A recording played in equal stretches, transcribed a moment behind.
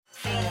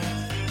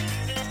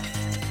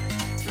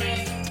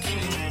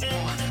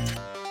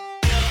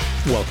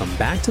Welcome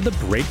back to The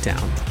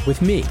Breakdown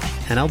with me,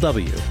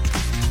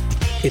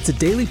 NLW. It's a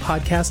daily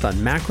podcast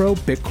on macro,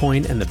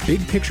 Bitcoin, and the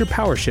big picture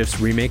power shifts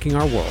remaking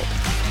our world.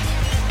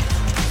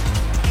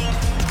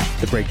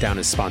 The Breakdown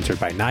is sponsored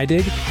by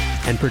NYDIG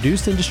and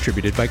produced and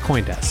distributed by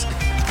CoinDesk.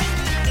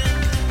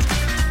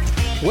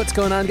 What's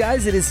going on,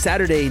 guys? It is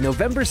Saturday,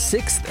 November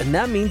 6th, and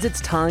that means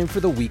it's time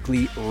for the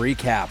weekly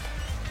recap.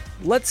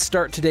 Let's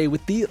start today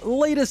with the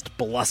latest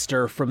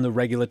bluster from the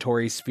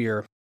regulatory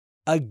sphere.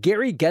 A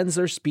Gary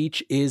Gensler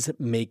speech is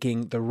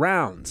making the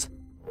rounds.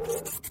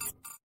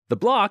 The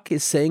block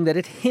is saying that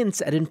it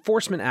hints at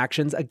enforcement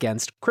actions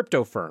against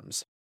crypto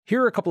firms.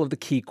 Here are a couple of the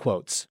key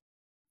quotes.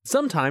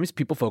 Sometimes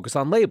people focus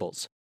on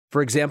labels.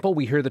 For example,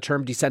 we hear the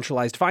term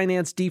decentralized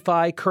finance,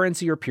 DeFi,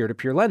 currency, or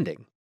peer-to-peer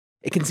lending.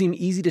 It can seem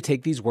easy to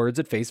take these words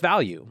at face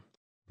value.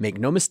 Make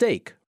no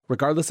mistake,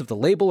 regardless of the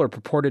label or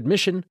purported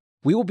mission,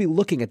 we will be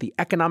looking at the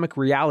economic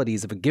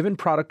realities of a given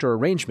product or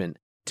arrangement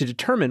to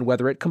determine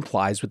whether it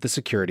complies with the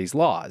securities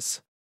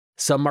laws.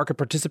 Some market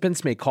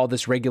participants may call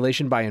this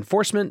regulation by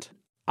enforcement.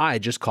 I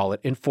just call it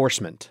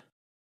enforcement.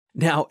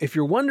 Now, if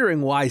you're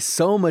wondering why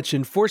so much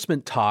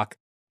enforcement talk,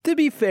 to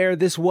be fair,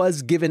 this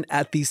was given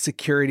at the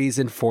Securities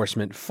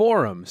Enforcement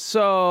Forum.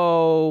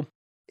 So,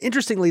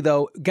 interestingly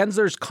though,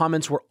 Gensler's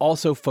comments were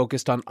also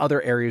focused on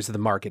other areas of the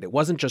market. It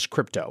wasn't just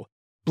crypto.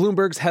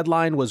 Bloomberg's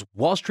headline was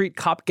Wall Street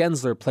cop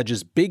Gensler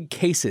pledges big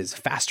cases,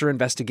 faster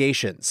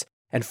investigations.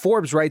 And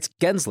Forbes writes,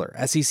 Gensler,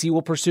 SEC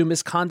will pursue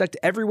misconduct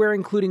everywhere,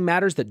 including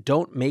matters that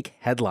don't make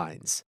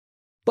headlines.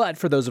 But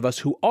for those of us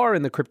who are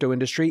in the crypto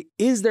industry,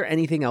 is there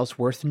anything else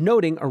worth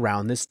noting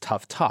around this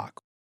tough talk?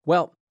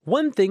 Well,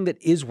 one thing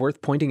that is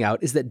worth pointing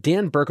out is that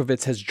Dan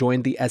Berkovitz has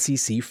joined the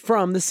SEC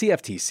from the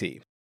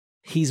CFTC.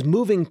 He's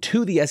moving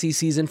to the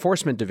SEC's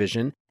enforcement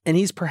division, and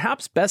he's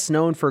perhaps best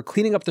known for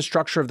cleaning up the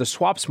structure of the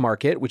swaps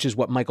market, which is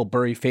what Michael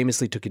Burry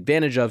famously took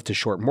advantage of to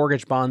short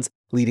mortgage bonds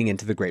leading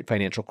into the great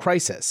financial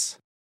crisis.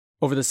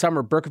 Over the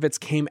summer, Berkovitz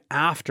came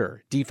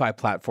after DeFi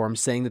platforms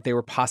saying that they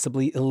were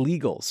possibly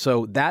illegal,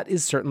 so that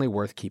is certainly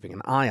worth keeping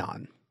an eye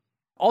on.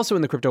 Also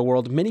in the crypto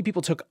world, many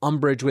people took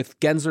umbrage with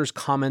Gensler's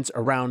comments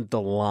around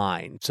the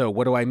line. So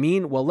what do I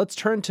mean? Well, let's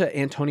turn to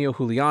Antonio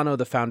Juliano,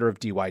 the founder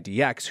of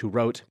DYDX, who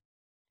wrote,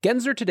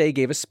 Gensler today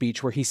gave a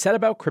speech where he said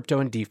about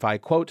crypto and DeFi,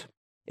 quote,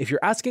 if you're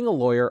asking a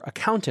lawyer,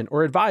 accountant,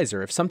 or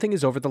advisor if something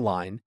is over the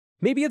line,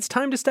 maybe it's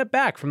time to step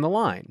back from the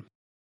line.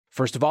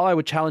 First of all, I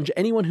would challenge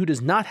anyone who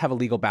does not have a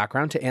legal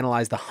background to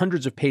analyze the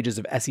hundreds of pages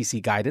of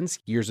SEC guidance,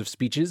 years of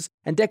speeches,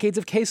 and decades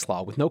of case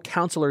law with no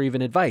counsel or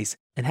even advice,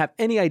 and have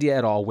any idea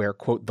at all where,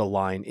 quote, the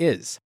line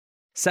is.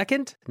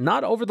 Second,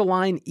 not over the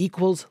line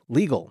equals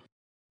legal.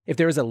 If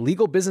there is a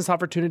legal business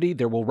opportunity,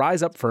 there will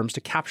rise up firms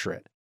to capture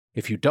it.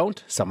 If you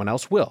don't, someone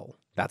else will.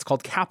 That's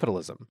called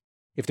capitalism.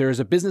 If there is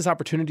a business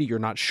opportunity you're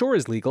not sure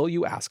is legal,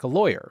 you ask a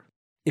lawyer.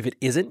 If it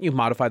isn't, you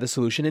modify the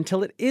solution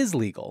until it is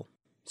legal.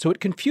 So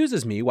it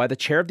confuses me why the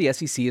chair of the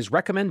SEC is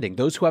recommending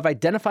those who have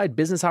identified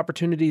business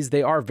opportunities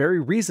they are very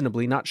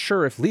reasonably not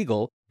sure if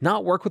legal,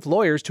 not work with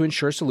lawyers to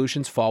ensure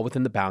solutions fall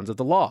within the bounds of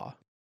the law.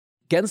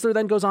 Gensler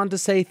then goes on to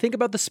say, think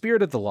about the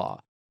spirit of the law.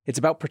 It's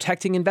about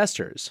protecting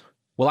investors.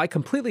 Well, I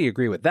completely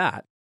agree with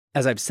that.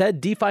 As I've said,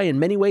 DeFi in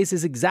many ways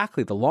is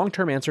exactly the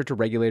long-term answer to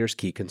regulators'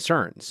 key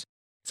concerns.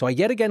 So I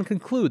yet again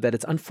conclude that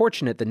it's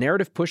unfortunate the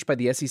narrative pushed by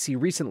the SEC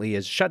recently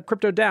is shut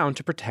crypto down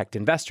to protect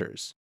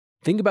investors.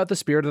 Think about the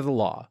spirit of the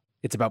law.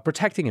 It's about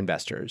protecting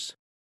investors.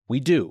 We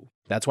do.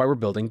 That's why we're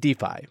building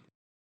DeFi.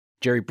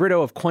 Jerry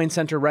Brito of Coin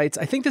Center writes,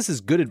 I think this is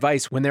good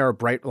advice when there are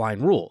bright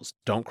line rules.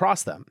 Don't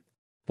cross them.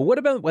 But what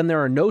about when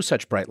there are no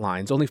such bright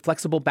lines, only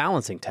flexible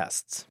balancing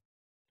tests?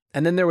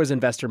 And then there was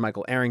investor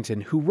Michael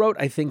Arrington, who wrote,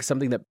 I think,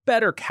 something that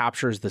better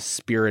captures the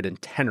spirit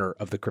and tenor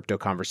of the crypto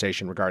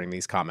conversation regarding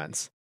these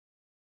comments.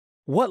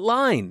 What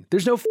line?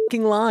 There's no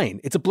fucking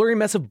line. It's a blurry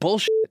mess of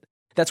bullshit.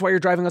 That's why you're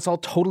driving us all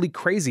totally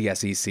crazy,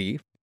 SEC.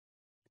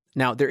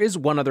 Now, there is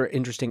one other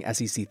interesting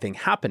SEC thing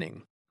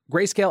happening.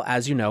 Grayscale,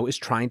 as you know, is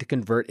trying to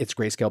convert its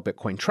Grayscale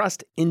Bitcoin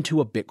Trust into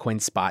a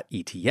Bitcoin spot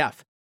ETF.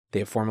 They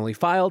have formally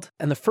filed,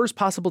 and the first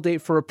possible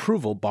date for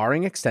approval,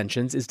 barring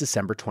extensions, is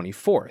December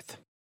 24th.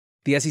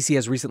 The SEC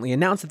has recently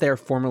announced that they are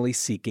formally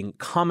seeking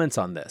comments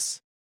on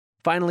this.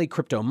 Finally,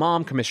 Crypto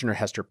Mom, Commissioner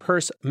Hester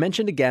Peirce,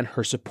 mentioned again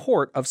her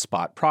support of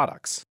spot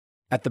products.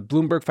 At the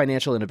Bloomberg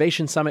Financial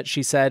Innovation Summit,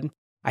 she said,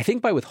 I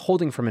think by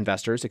withholding from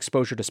investors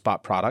exposure to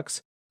spot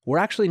products, we're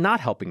actually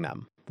not helping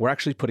them. We're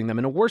actually putting them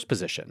in a worse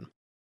position.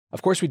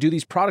 Of course, we do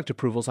these product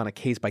approvals on a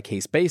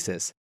case-by-case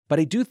basis,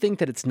 but I do think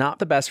that it's not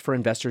the best for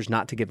investors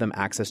not to give them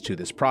access to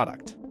this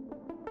product.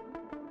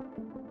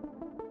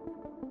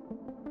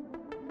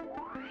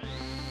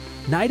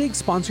 NYDIG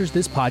sponsors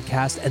this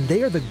podcast, and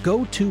they are the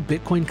go-to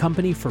Bitcoin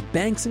company for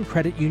banks and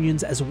credit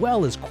unions, as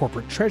well as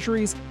corporate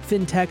treasuries,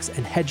 fintechs,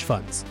 and hedge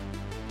funds.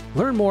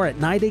 Learn more at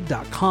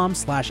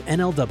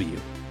NYDIG.com/NLW.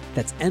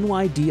 That's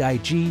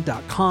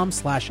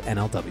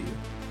NYDIG.com/NLW.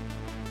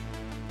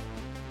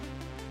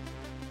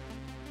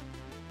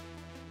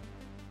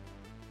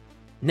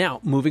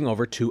 Now, moving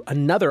over to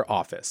another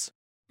office.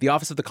 The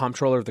Office of the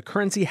Comptroller of the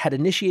Currency had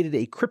initiated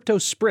a crypto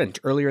sprint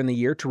earlier in the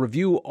year to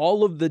review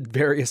all of the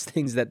various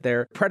things that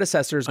their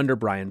predecessors under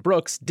Brian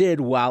Brooks did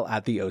while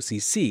at the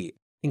OCC,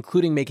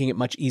 including making it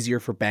much easier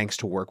for banks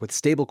to work with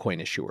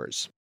stablecoin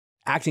issuers.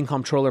 Acting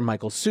Comptroller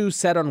Michael Hsu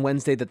said on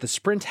Wednesday that the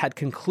sprint had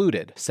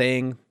concluded,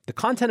 saying, "The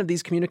content of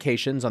these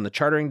communications on the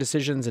chartering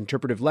decisions,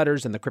 interpretive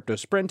letters, and the crypto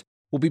sprint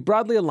will be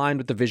broadly aligned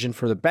with the vision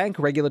for the bank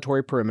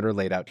regulatory perimeter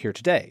laid out here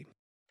today.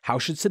 How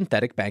should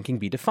synthetic banking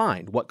be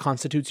defined? What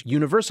constitutes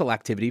universal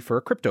activity for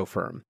a crypto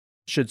firm?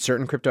 Should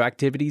certain crypto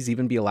activities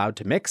even be allowed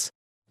to mix?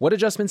 What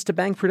adjustments to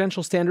bank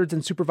prudential standards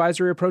and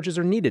supervisory approaches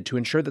are needed to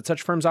ensure that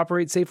such firms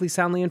operate safely,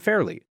 soundly, and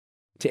fairly?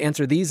 To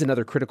answer these and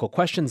other critical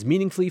questions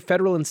meaningfully,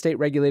 federal and state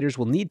regulators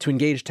will need to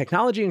engage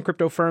technology and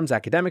crypto firms,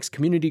 academics,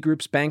 community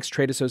groups, banks,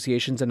 trade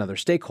associations, and other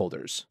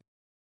stakeholders."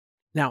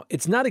 Now,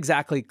 it's not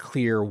exactly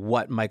clear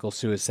what Michael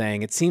Hsu is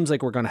saying. It seems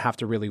like we're going to have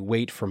to really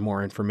wait for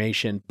more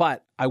information,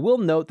 but I will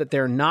note that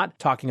they're not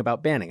talking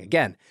about banning.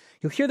 Again,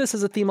 you'll hear this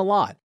as a theme a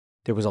lot.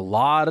 There was a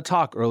lot of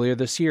talk earlier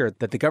this year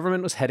that the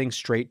government was heading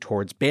straight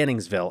towards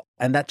Banningsville,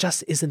 and that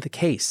just isn't the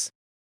case.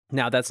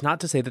 Now, that's not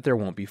to say that there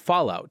won't be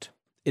fallout.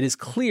 It is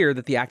clear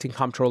that the acting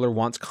comptroller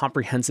wants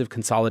comprehensive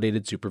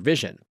consolidated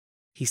supervision.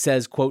 He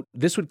says, quote,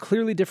 "This would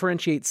clearly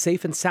differentiate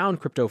safe and sound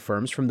crypto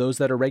firms from those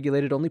that are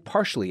regulated only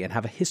partially and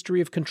have a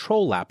history of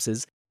control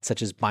lapses,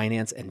 such as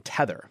Binance and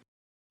Tether."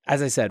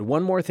 As I said,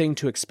 one more thing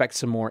to expect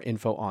some more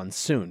info on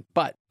soon,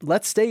 but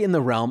let's stay in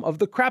the realm of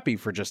the crappy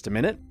for just a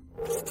minute.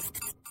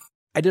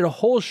 I did a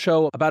whole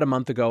show about a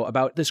month ago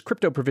about this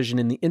crypto provision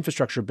in the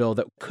infrastructure bill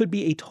that could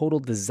be a total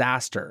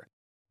disaster.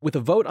 With a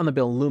vote on the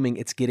bill looming,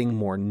 it's getting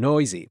more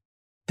noisy.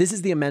 This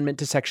is the amendment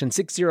to Section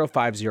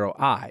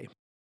 6050I.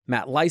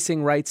 Matt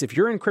Leising writes, "If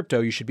you're in crypto,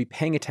 you should be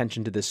paying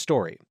attention to this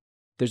story.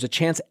 There's a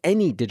chance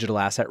any digital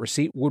asset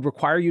receipt would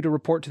require you to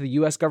report to the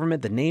U.S.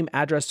 government the name,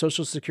 address,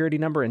 social security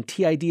number, and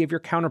TID of your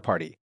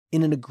counterparty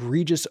in an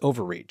egregious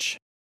overreach."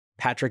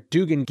 Patrick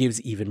Dugan gives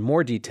even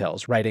more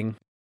details, writing,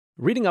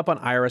 "Reading up on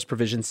IRS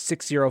provision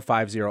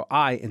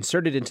 6050I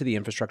inserted into the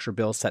infrastructure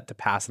bill set to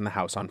pass in the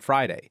House on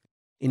Friday.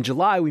 In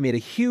July, we made a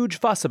huge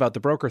fuss about the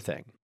broker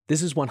thing.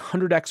 This is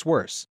 100x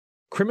worse.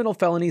 Criminal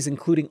felonies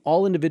including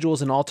all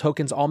individuals and all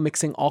tokens, all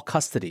mixing, all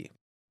custody.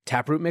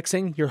 Taproot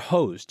mixing, you're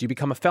hosed. You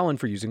become a felon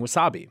for using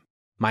wasabi.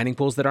 Mining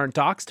pools that aren't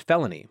doxed,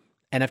 felony.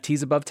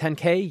 NFTs above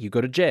 10K, you go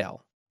to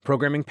jail.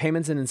 Programming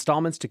payments in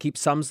installments to keep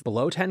sums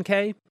below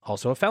 10K,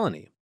 also a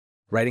felony.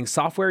 Writing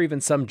software, even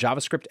some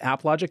JavaScript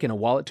app logic in a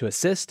wallet to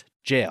assist,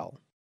 jail.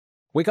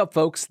 Wake up,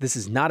 folks, this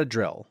is not a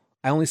drill.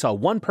 I only saw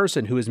one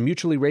person who was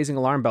mutually raising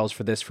alarm bells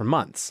for this for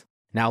months.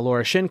 Now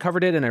Laura Shin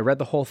covered it and I read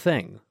the whole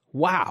thing.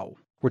 Wow.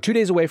 We're 2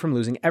 days away from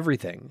losing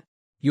everything.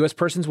 U.S.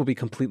 persons will be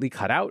completely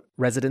cut out,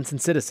 residents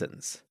and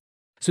citizens.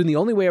 Soon the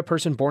only way a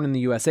person born in the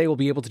USA will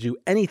be able to do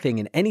anything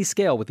in any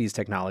scale with these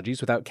technologies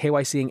without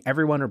KYCing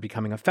everyone or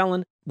becoming a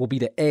felon will be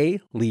to A,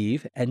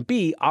 leave, and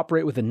B,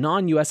 operate with a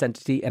non-U.S.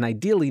 entity and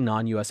ideally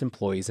non-U.S.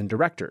 employees and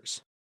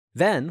directors.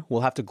 Then,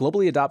 we'll have to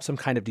globally adopt some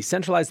kind of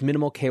decentralized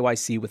minimal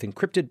KYC with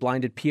encrypted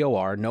blinded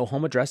POR, no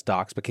home address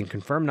docs but can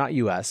confirm not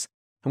U.S.,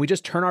 and we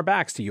just turn our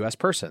backs to U.S.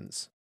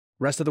 persons.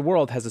 Rest of the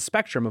world has a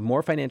spectrum of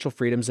more financial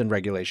freedoms and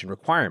regulation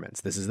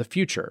requirements. This is the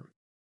future.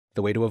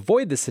 The way to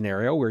avoid this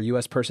scenario, where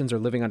U.S. persons are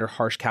living under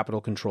harsh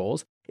capital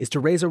controls, is to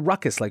raise a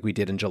ruckus like we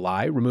did in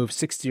July, remove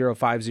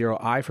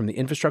 6050I from the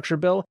infrastructure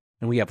bill,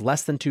 and we have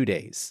less than 2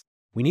 days.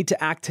 We need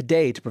to act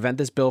today to prevent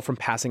this bill from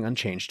passing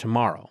unchanged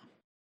tomorrow.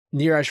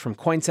 Neeraj from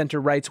Coin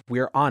Center writes,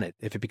 "We're on it.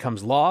 If it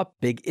becomes law,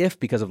 big if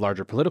because of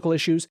larger political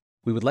issues,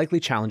 we would likely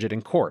challenge it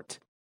in court."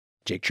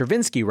 Jake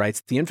Chervinsky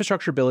writes, "The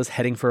infrastructure bill is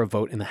heading for a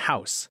vote in the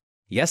House.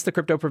 Yes, the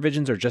crypto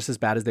provisions are just as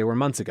bad as they were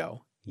months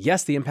ago.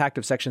 Yes, the impact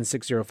of Section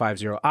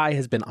 6050I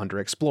has been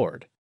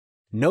underexplored.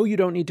 No, you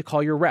don't need to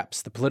call your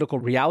reps. The political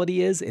reality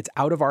is it's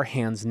out of our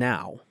hands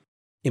now.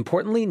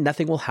 Importantly,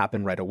 nothing will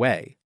happen right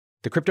away.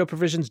 The crypto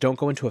provisions don't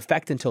go into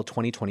effect until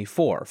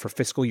 2024 for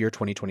fiscal year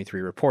 2023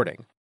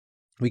 reporting.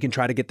 We can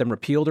try to get them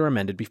repealed or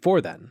amended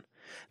before then.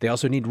 They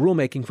also need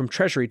rulemaking from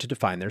Treasury to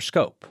define their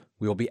scope.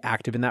 We will be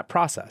active in that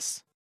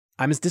process.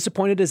 I'm as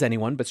disappointed as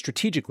anyone, but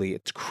strategically,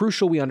 it's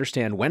crucial we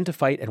understand when to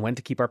fight and when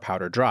to keep our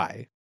powder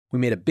dry. We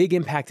made a big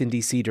impact in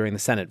DC during the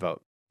Senate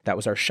vote. That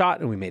was our shot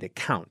and we made it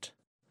count.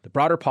 The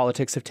broader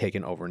politics have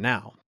taken over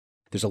now.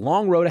 There's a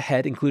long road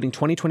ahead, including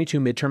 2022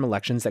 midterm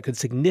elections that could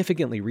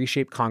significantly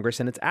reshape Congress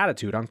and its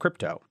attitude on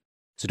crypto.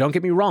 So don't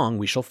get me wrong,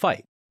 we shall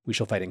fight. We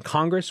shall fight in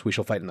Congress, we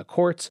shall fight in the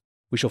courts,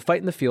 we shall fight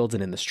in the fields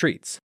and in the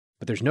streets.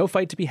 But there's no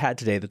fight to be had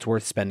today that's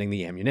worth spending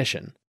the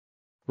ammunition.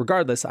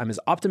 Regardless, I'm as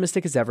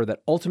optimistic as ever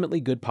that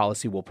ultimately good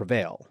policy will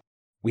prevail.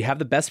 We have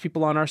the best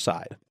people on our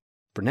side.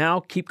 For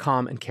now, keep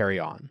calm and carry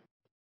on."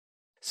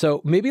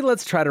 So maybe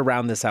let's try to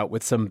round this out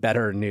with some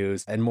better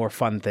news and more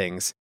fun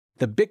things.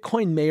 The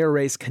Bitcoin mayor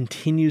race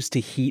continues to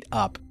heat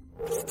up.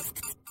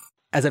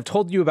 As I've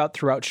told you about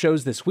throughout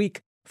shows this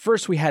week,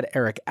 First, we had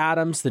Eric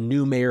Adams, the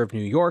new mayor of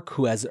New York,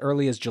 who as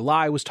early as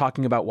July was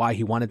talking about why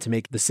he wanted to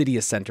make the city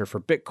a center for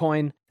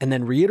Bitcoin, and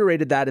then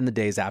reiterated that in the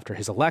days after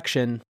his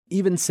election,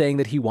 even saying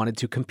that he wanted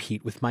to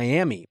compete with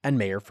Miami and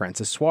Mayor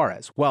Francis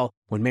Suarez. Well,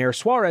 when Mayor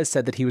Suarez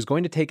said that he was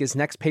going to take his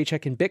next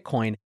paycheck in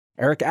Bitcoin,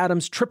 Eric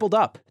Adams tripled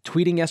up,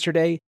 tweeting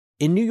yesterday,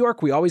 "In New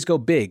York, we always go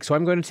big, so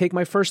I'm going to take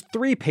my first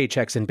 3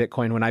 paychecks in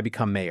Bitcoin when I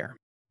become mayor.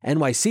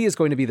 NYC is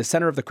going to be the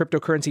center of the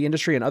cryptocurrency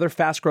industry and other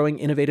fast-growing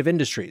innovative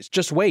industries.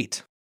 Just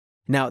wait."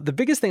 Now, the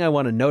biggest thing I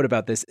want to note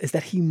about this is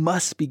that he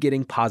must be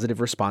getting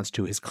positive response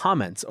to his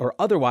comments, or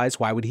otherwise,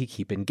 why would he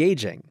keep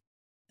engaging?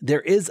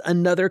 There is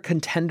another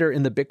contender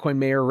in the Bitcoin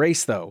mayor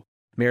race, though.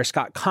 Mayor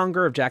Scott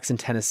Conger of Jackson,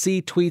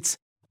 Tennessee tweets,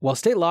 "While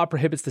state law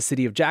prohibits the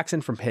city of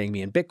Jackson from paying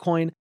me in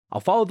Bitcoin, I'll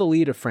follow the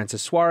lead of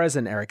Francis Suarez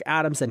and Eric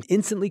Adams and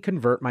instantly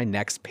convert my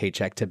next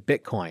paycheck to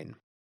Bitcoin."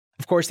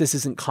 Of course, this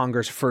isn't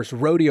Conger's first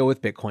rodeo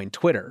with Bitcoin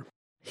Twitter.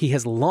 He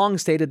has long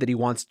stated that he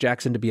wants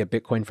Jackson to be a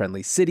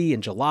Bitcoin-friendly city.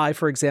 In July,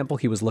 for example,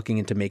 he was looking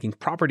into making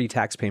property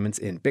tax payments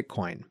in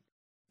Bitcoin.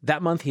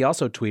 That month, he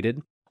also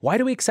tweeted, "Why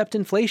do we accept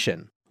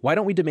inflation? Why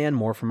don't we demand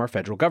more from our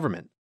federal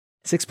government?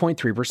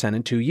 6.3%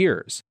 in 2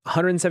 years,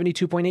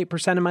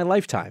 172.8% in my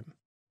lifetime.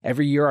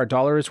 Every year our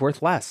dollar is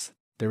worth less.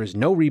 There is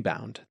no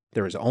rebound.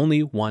 There is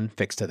only one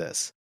fix to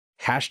this.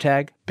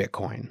 Hashtag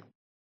Bitcoin."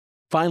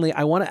 Finally,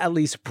 I want to at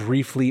least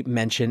briefly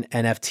mention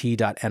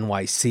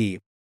NFT.NYC.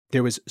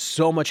 There was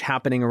so much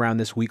happening around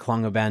this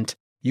week-long event.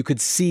 You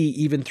could see,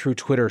 even through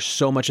Twitter,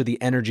 so much of the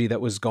energy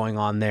that was going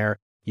on there.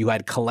 You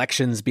had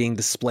collections being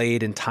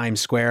displayed in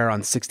Times Square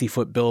on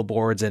 60-foot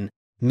billboards and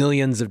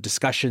millions of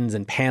discussions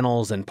and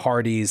panels and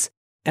parties.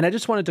 And I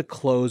just wanted to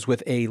close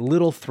with a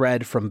little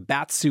thread from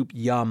Batsoup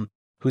Yum,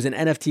 who's an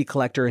NFT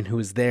collector and who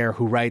is there,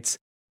 who writes,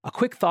 "A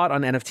quick thought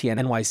on NFT and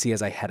NYC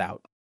as I head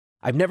out.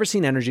 I've never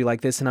seen energy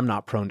like this and I'm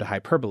not prone to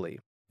hyperbole.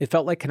 It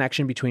felt like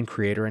connection between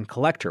creator and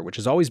collector, which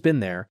has always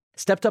been there,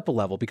 stepped up a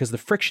level because the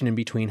friction in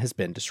between has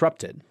been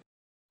disrupted.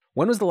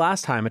 When was the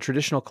last time a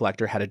traditional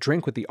collector had a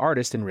drink with the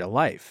artist in real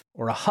life,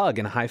 or a hug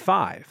and a high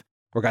five,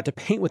 or got to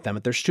paint with them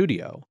at their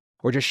studio,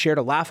 or just shared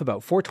a laugh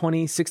about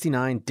 420,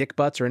 69, dick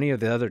butts, or any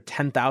of the other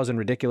 10,000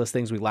 ridiculous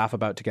things we laugh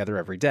about together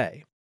every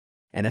day?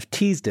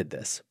 NFTs did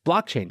this.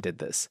 Blockchain did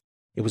this.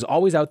 It was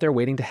always out there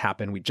waiting to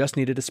happen. We just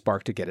needed a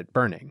spark to get it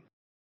burning.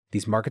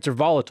 These markets are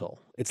volatile.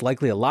 It's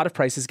likely a lot of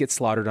prices get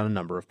slaughtered on a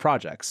number of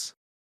projects.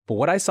 But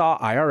what I saw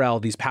IRL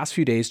these past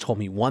few days told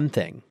me one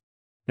thing.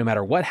 No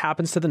matter what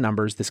happens to the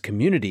numbers, this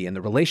community and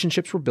the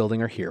relationships we're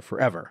building are here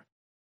forever.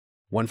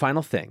 One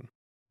final thing.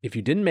 If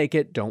you didn't make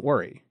it, don't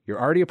worry.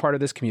 You're already a part of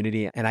this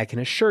community, and I can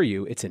assure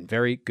you it's in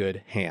very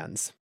good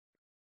hands.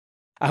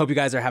 I hope you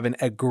guys are having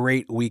a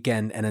great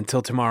weekend, and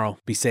until tomorrow,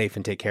 be safe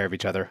and take care of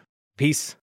each other. Peace.